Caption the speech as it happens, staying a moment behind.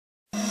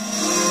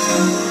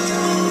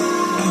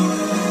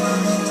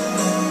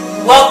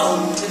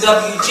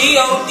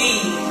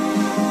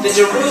WGOD, the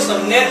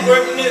Jerusalem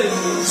Network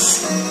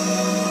News.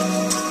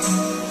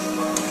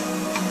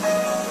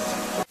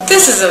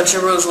 This is a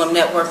Jerusalem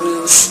Network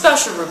News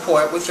special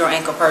report with your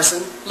anchor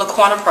person,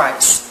 LaQuanta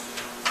Price,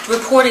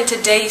 reporting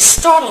today's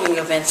startling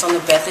events on the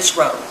Bethage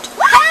Road.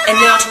 And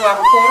now to our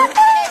reporter,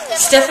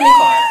 Stephanie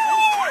Carter.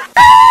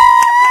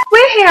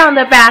 We're here on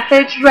the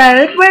Bethage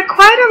Road where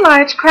quite a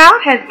large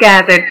crowd has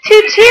gathered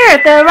to cheer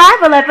the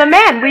arrival of a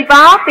man we've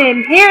all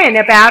been hearing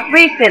about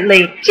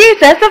recently,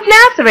 Jesus of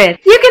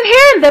Nazareth. You can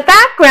hear in the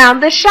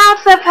background the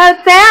shouts of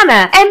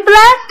Hosanna, and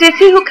blessed is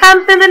he who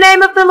comes in the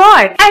name of the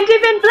Lord, and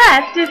even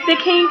blessed is the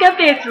King of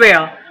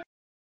Israel.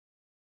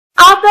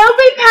 Although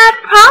we've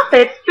had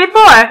prophets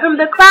before whom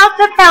the crowds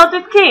have held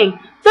as king,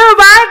 the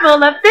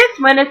arrival of this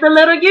one is a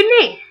little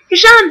unique.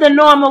 He's on the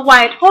normal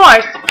white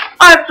horse,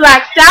 or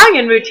black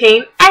stallion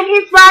routine, and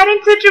he's riding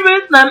to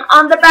Jerusalem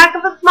on the back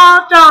of a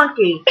small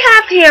donkey. We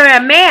have here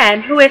a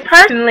man who is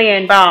personally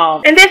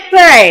involved in this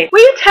parade.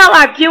 Will you tell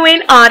our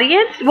viewing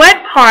audience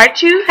what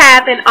part you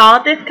have in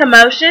all this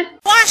commotion?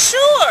 Why,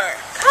 sure.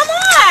 Come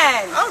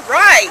on. All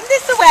right.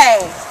 This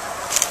way.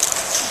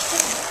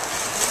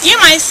 You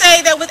might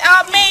say that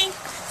without me,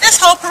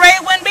 this whole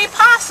parade wouldn't be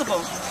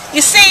possible.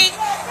 You see,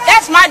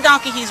 that's my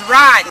donkey he's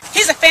riding.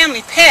 He's a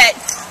family pet.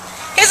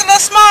 He's a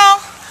little small,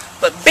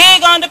 but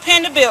big on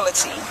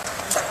dependability.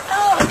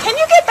 Oh, can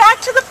you get back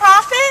to the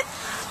prophet?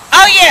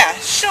 Oh yeah,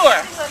 sure.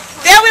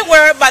 There we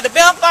were by the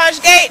Belfage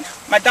gate,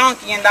 my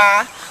donkey and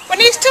I, when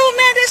these two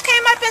men just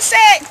came up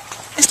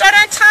and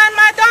started untying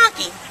my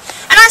donkey.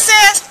 And I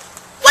says,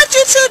 "What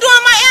you two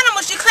doing my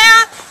animals, you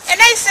clown?" And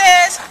they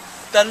says,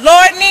 "The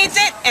Lord needs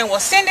it and will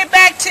send it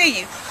back to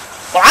you."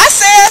 Well, I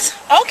says,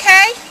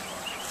 "Okay."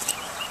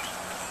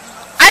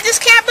 I just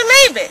can't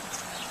believe it.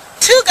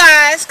 Two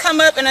guys come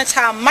up and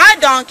untie my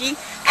donkey,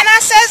 and I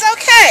says,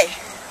 "Okay."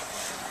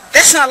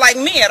 That's not like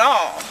me at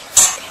all.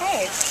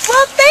 Okay.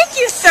 Well, thank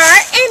you, sir,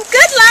 and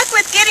good luck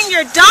with getting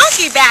your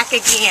donkey back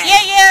again.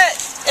 Yeah,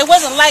 it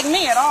wasn't like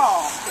me at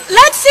all.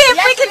 Let's see if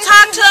we can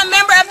talk to a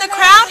member of the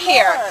crowd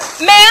here.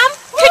 Ma'am,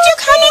 could you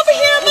come over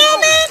here a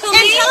moment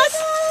and tell us?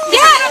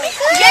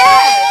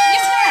 Yes.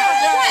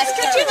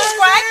 Could you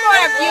describe for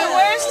our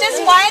viewers just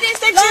why it is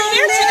that you're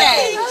here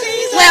today?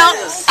 Well,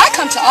 I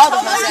come to all the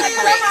Hosanna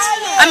parades.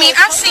 I mean,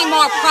 I've seen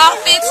more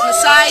prophets,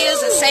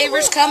 messiahs, and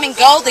saviors come and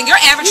go than your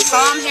average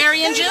Tom,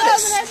 Harry, and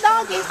Judas.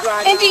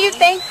 And do you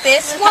think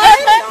this one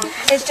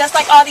is just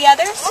like all the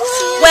others?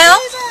 Well,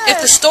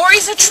 if the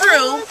stories are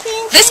true,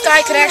 this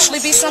guy could actually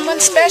be someone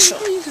special.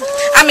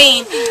 I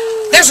mean,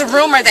 there's a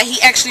rumor that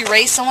he actually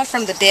raised someone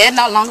from the dead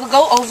not long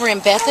ago over in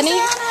Bethany.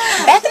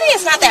 Bethany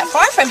is not that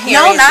far from here,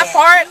 No, not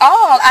far at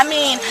all. I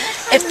mean,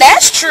 if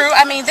that's true,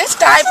 I mean, this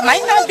guy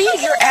might not be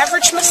your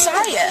average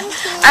messiah.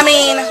 I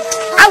mean,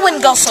 I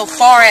wouldn't go so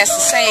far as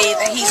to say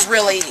that he's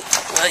really,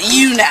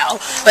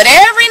 but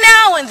every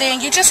now and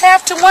then you just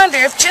have to wonder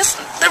if just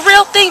the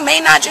real thing may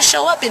not just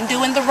show up in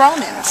doing the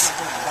Romans.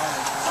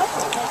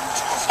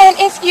 And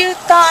if you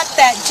thought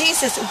that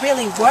Jesus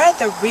really were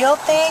the real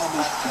thing,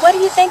 what do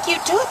you think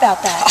you'd do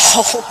about that?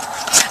 Oh,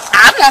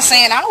 I'm not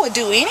saying I would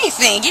do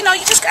anything. You know,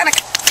 you just gotta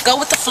go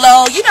with the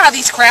flow. You know how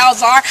these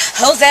crowds are.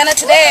 Hosanna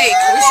today,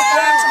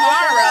 crucify him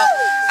tomorrow.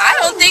 I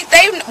don't think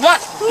they want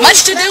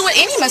much to do with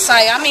any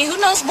Messiah. I mean, who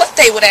knows what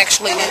they would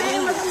actually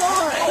do.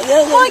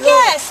 Well,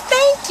 yes,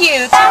 thank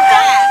you for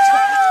that.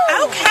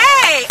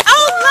 Okay.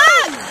 Oh,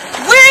 look.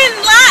 We're in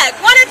luck.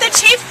 One of the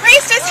chief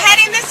priests is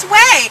heading this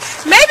way.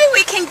 Maybe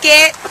we can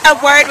get a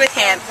word with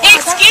him.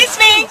 Excuse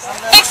me,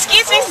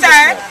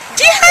 sir.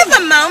 Do you have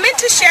a moment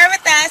to share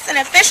with us an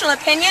official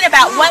opinion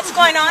about what's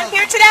going on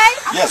here today?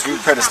 Yes, we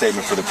prepared a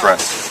statement for the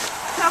press.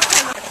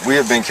 We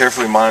have been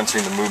carefully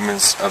monitoring the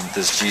movements of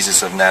this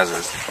Jesus of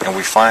Nazareth, and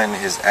we find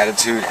his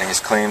attitude and his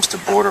claims to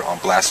border on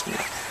blasphemy.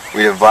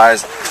 We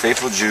advise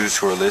faithful Jews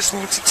who are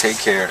listening to take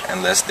care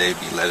and lest they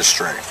be led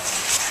astray.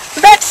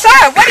 But,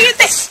 sir, what do you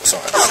think?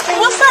 Sorry.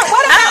 Well, sir,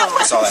 what about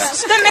That's all I have.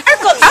 the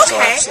miracle?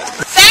 Okay.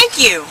 Thank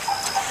you.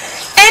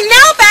 And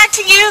now back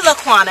to you,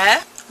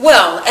 LaQuanta.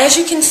 Well, as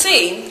you can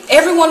see,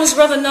 everyone is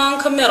rather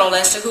non-committal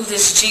as to who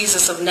this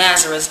Jesus of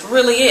Nazareth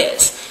really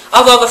is,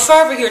 although the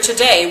fervor here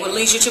today would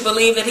lead you to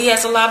believe that he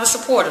has a lot of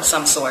support of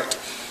some sort.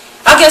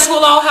 I guess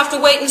we'll all have to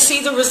wait and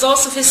see the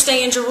results of his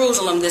stay in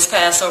Jerusalem this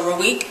Passover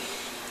week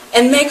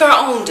and make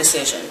our own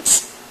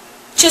decisions.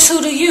 Just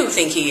who do you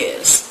think he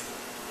is?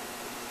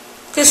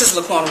 This is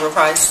LaQuanta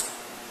Price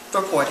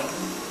reporting.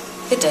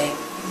 Good day.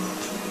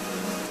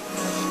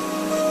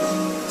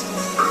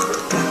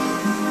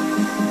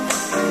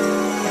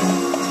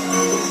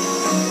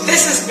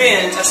 This has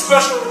been a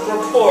special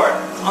report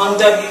on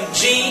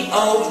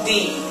WGOD,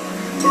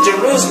 the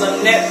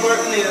Jerusalem Network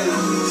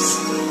News.